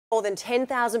More than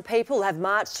 10,000 people have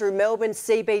marched through Melbourne's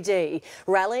CBD,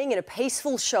 rallying in a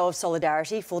peaceful show of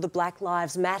solidarity for the Black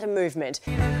Lives Matter movement.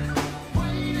 We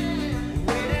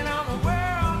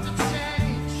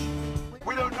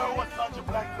don't know what such a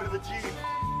black could have achieved,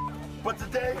 but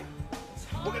today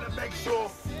we're going to make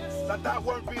sure that that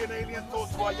won't be an alien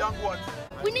thought to our young ones.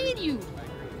 We need you.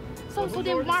 So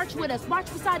then march with us. March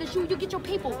beside us. You get your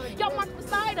people. Y'all march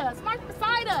beside us. March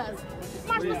beside us.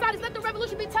 March beside us. Let the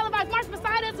revolution be televised. March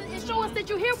beside us and show us that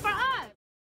you're here for us.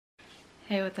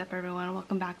 Hey, what's up everyone?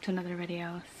 Welcome back to another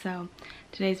video. So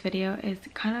today's video is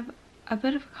kind of a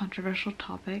bit of a controversial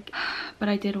topic, but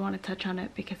I did want to touch on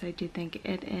it because I do think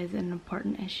it is an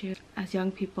important issue. As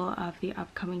young people of the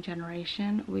upcoming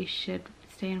generation, we should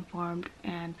stay informed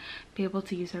and be able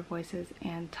to use our voices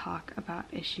and talk about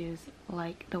issues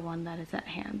like the one that is at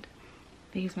hand.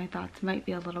 Because my thoughts might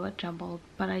be a little bit jumbled,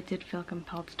 but I did feel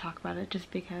compelled to talk about it just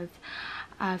because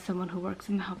as someone who works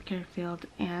in the healthcare field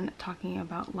and talking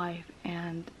about life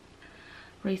and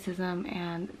racism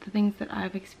and the things that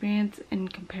I've experienced in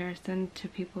comparison to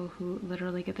people who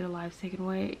literally get their lives taken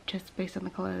away just based on the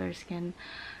color of their skin,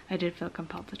 I did feel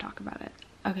compelled to talk about it.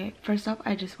 Okay, first off,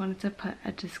 I just wanted to put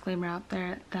a disclaimer out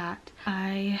there that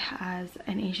I, as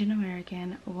an Asian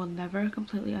American, will never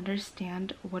completely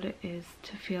understand what it is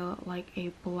to feel like a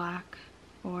black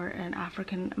or an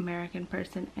African American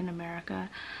person in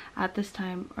America at this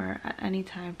time or at any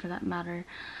time for that matter.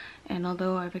 And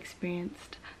although I've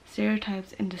experienced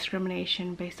stereotypes and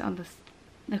discrimination based on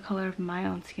the color of my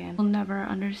own skin, I'll never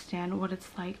understand what it's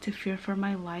like to fear for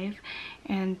my life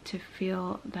and to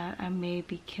feel that I may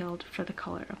be killed for the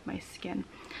color of my skin.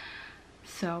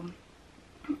 So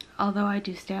although I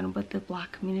do stand with the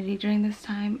black community during this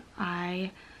time,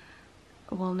 I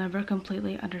will never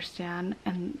completely understand,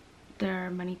 and there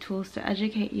are many tools to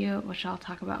educate you, which I'll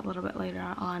talk about a little bit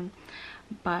later on.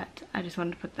 But I just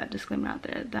wanted to put that disclaimer out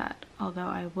there that although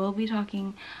I will be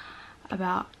talking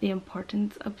about the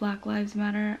importance of Black Lives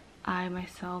Matter, I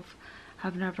myself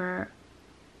have never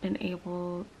been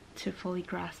able to fully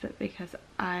grasp it because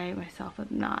I myself am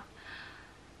not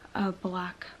a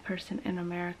black person in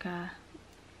America.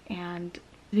 And to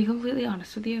be completely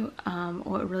honest with you,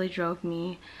 what really drove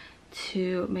me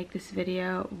to make this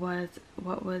video was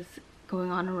what was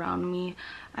going on around me.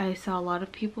 I saw a lot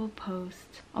of people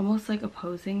post almost like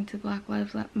opposing to Black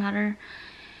Lives Matter,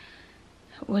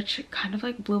 which kind of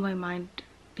like blew my mind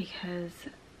because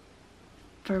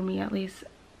for me at least,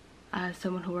 as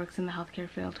someone who works in the healthcare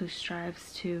field who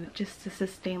strives to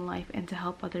sustain life and to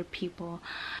help other people,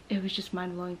 it was just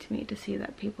mind-blowing to me to see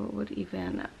that people would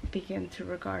even begin to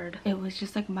regard. It was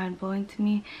just like mind-blowing to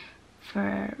me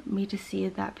for me to see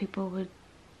that people would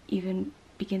even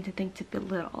begin to think to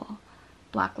belittle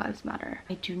Black Lives Matter.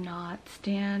 I do not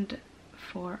stand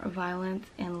for violence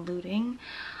and looting.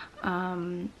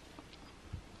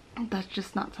 That's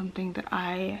just not something that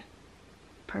I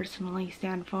personally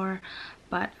stand for,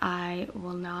 but I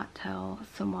will not tell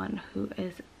someone who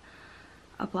is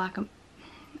an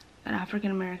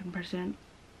African American person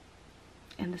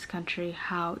in this country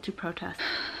how to protest.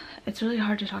 It's really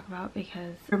hard to talk about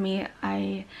because for me,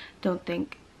 I don't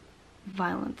think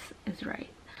violence is right,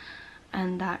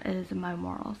 and that is my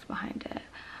morals behind it.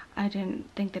 I didn't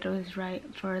think that it was right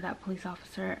for that police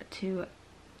officer to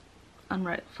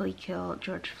unrightfully kill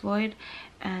George Floyd,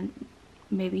 and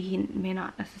maybe he may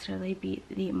not necessarily be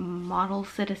the model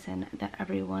citizen that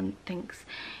everyone thinks,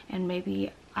 and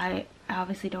maybe I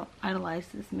obviously don't idolize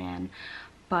this man,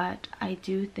 but I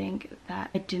do think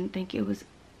that I didn't think it was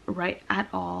right at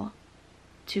all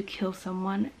to kill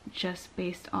someone just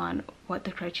based on what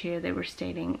the criteria they were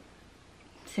stating,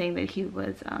 saying that he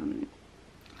was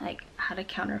like had a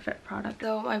counterfeit product.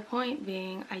 So my point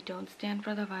being, I don't stand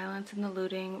for the violence and the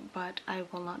looting, but I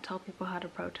will not tell people how to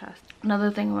protest. Another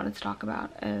thing I wanted to talk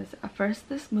about is, at first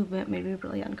this movement made me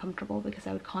really uncomfortable because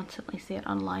I would constantly see it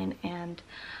online and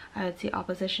I would see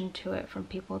opposition to it from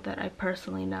people that I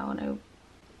personally know and I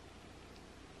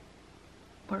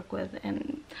work with,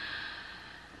 and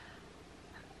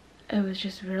it was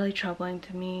just really troubling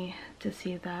to me to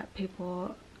see that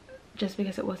people, just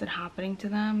because it wasn't happening to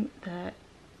them, that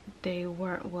they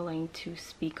weren't willing to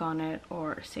speak on it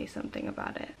or say something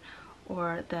about it,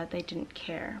 or that they didn't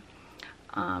care.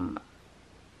 I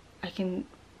can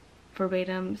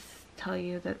verbatim tell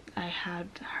you that I had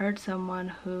heard someone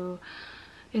who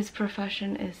his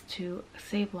profession is to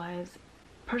save lives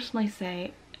personally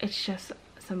say, it's just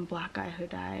some black guy who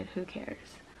died, who cares?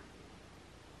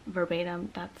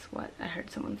 Verbatim, that's what I heard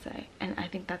someone say. And I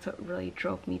think that's what really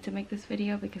drove me to make this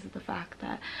video, because of the fact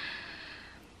that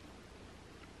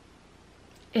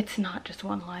it's not just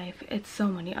one life, it's so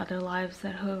many other lives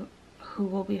that who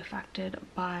will be affected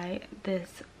by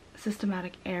this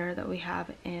systematic error that we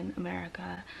have in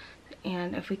America.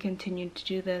 And if we continue to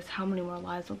do this, how many more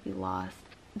lives will be lost?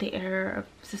 The error of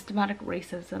systematic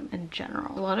racism in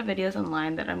general. A lot of videos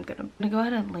online that I'm gonna go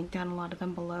ahead and link down a lot of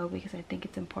them below, because I think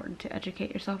it's important to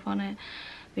educate yourself on it,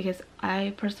 because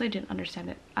I personally didn't understand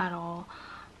it at all.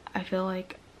 I feel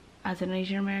like as an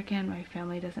Asian American, my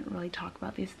family doesn't really talk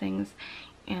about these things,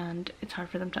 and it's hard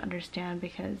for them to understand,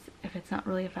 because if it's not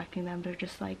really affecting them, they're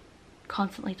just like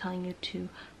constantly telling you to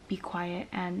be quiet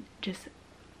and just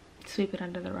sweep it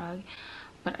under the rug.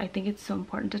 But I think it's so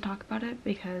important to talk about it,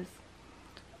 because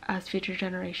as future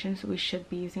generations, we should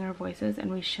be using our voices,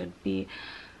 and we should be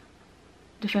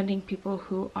defending people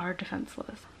who are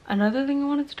defenseless. Another thing I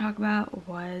wanted to talk about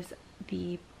was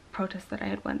the protest that I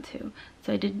had went to.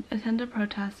 So I did attend a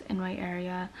protest in my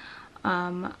area.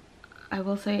 I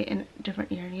will say in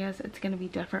different areas it's going to be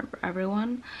different for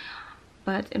everyone,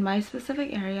 but in my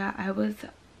specific area I was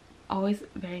always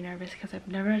very nervous because I've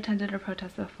never attended a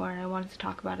protest before, and I wanted to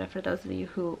talk about it for those of you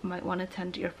who might want to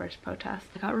attend your first protest.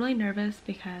 I got really nervous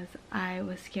because I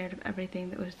was scared of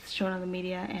everything that was shown on the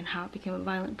media, and how it became a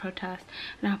violent protest,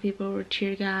 and how people were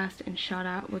tear gassed and shot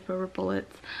at with rubber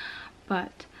bullets.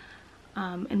 But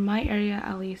in my area,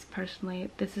 at least personally,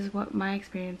 this is what my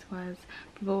experience was.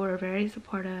 People were very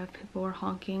supportive. People were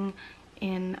honking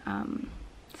in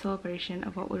celebration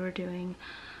of what we were doing.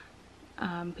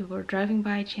 People were driving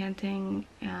by chanting,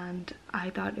 and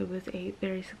I thought it was a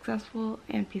very successful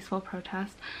and peaceful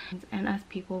protest. And as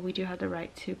people, we do have the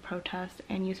right to protest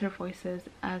and use our voices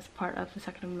as part of the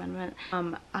Second Amendment.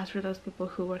 As for those people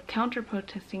who were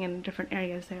counter-protesting in different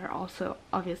areas, they are also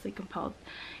obviously compelled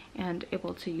and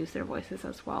able to use their voices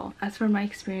as well. As for my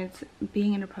experience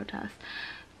being in a protest,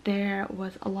 there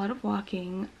was a lot of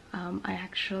walking. I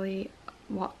actually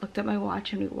looked at my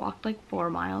watch, and we walked like 4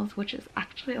 miles, which is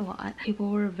actually a lot.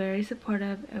 People were very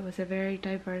supportive. It was a very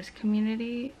diverse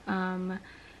community.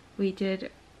 We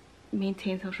did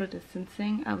maintain social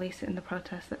distancing, at least in the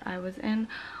protest that I was in.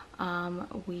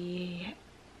 We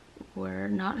were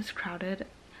not as crowded,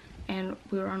 and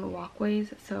we were on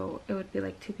walkways, so it would be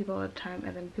like 2 people at a time,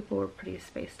 and then people were pretty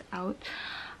spaced out.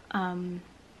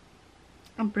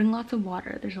 Bring lots of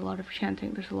water. There's a lot of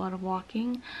chanting, there's a lot of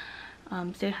walking.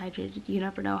 Stay hydrated. You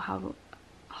never know how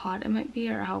hot it might be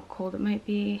or how cold it might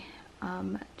be,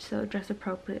 so dress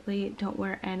appropriately. Don't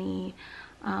wear any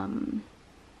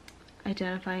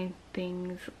identifying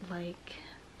things, like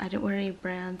I didn't wear any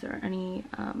brands or any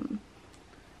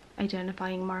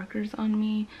identifying markers on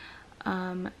me,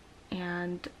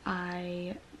 and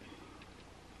I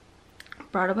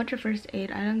brought a bunch of first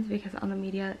aid items, because on the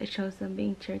media it shows them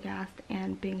being tear gassed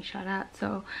and being shot at.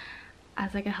 So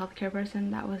as like a healthcare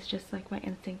person, that was just like my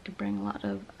instinct to bring a lot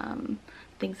of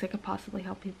things that could possibly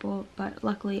help people. But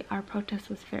luckily our protest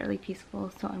was fairly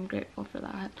peaceful, so I'm grateful for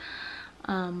that.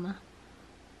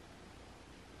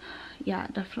 Yeah,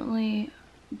 definitely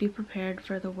be prepared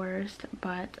for the worst,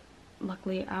 but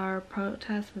luckily our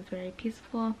protest was very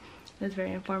peaceful. It was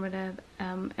very informative.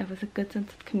 It was a good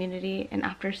sense of community, and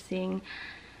after seeing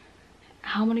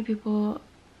how many people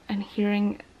and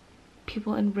hearing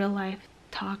people in real life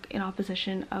talk in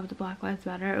opposition of the Black Lives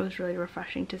Matter, it was really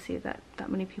refreshing to see that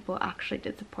many people actually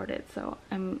did support it. So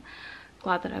I'm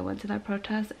glad that I went to that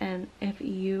protest, and if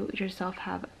you yourself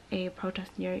have a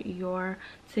protest near your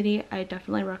city, I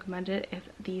definitely recommend it if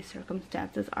the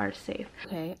circumstances are safe.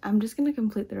 Okay, I'm just gonna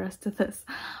complete the rest of this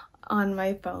on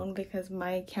my phone because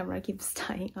my camera keeps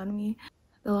dying on me.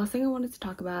 The last thing I wanted to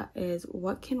talk about is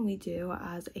what can we do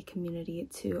as a community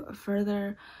to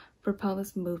further propel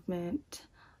this movement.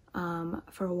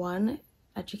 For one,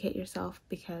 educate yourself,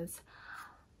 because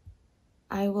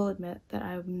I will admit that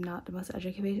I'm not the most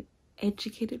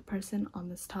educated person on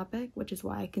this topic, which is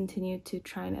why I continue to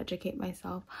try and educate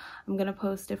myself. I'm gonna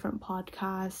post different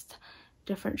podcasts,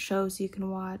 different shows you can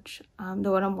watch.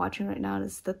 The one I'm watching right now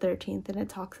is The 13th, and it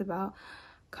talks about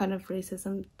kind of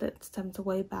racism that stems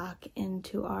way back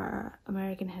into our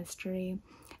American history,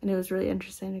 and it was really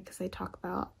interesting because they talk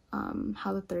about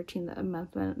how the 13th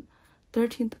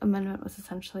Amendment was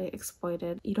essentially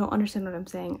exploited. You don't understand what I'm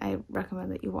saying, I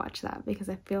recommend that you watch that, because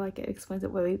I feel like it explains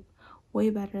it way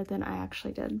better than I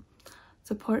actually did.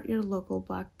 Support your local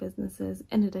Black businesses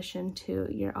in addition to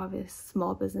your obvious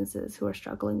small businesses who are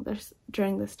struggling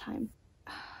during this time.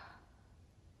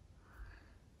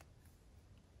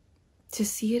 To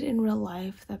see it in real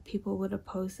life that people would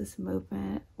oppose this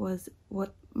movement was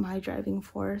what my driving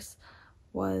force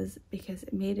was, because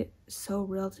it made it so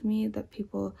real to me that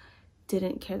people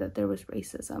didn't care that there was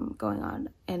racism going on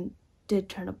and did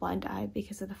turn a blind eye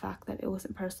because of the fact that it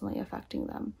wasn't personally affecting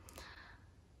them.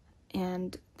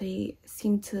 and they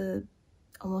seem to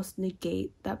almost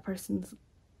negate that person's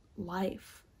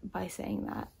life by saying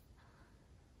that,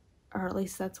 or at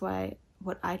least that's what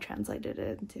I translated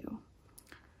it into.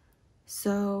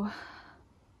 So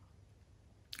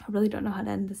I really don't know how to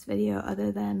end this video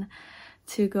other than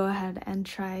to go ahead and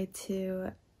try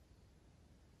to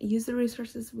use the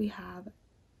resources we have,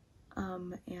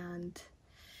 and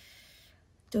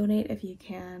donate if you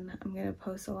can. I'm going to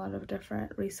post a lot of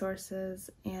different resources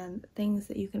and things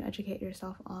that you can educate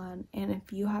yourself on, and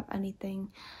if you have anything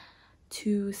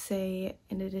to say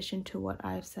in addition to what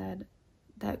I've said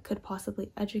that could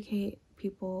possibly educate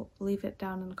people, leave it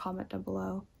down in the comment down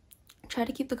below. Try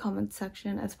to keep the comment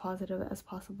section as positive as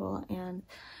possible and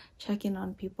check in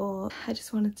on people. I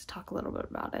just wanted to talk a little bit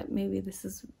about it. Maybe this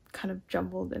is kind of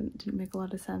jumbled and didn't make a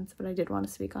lot of sense, but I did want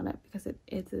to speak on it because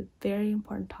it's a very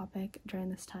important topic during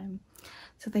this time.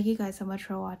 So thank you guys so much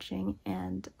for watching,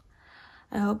 and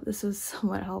I hope this was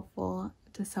somewhat helpful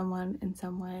to someone in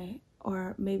some way,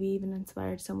 or maybe even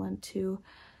inspired someone to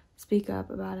speak up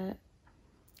about it.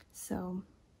 So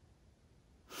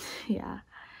yeah,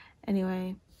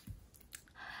 anyway,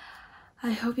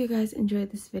 I hope you guys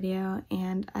enjoyed this video,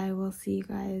 and I will see you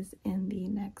guys in the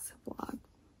next vlog.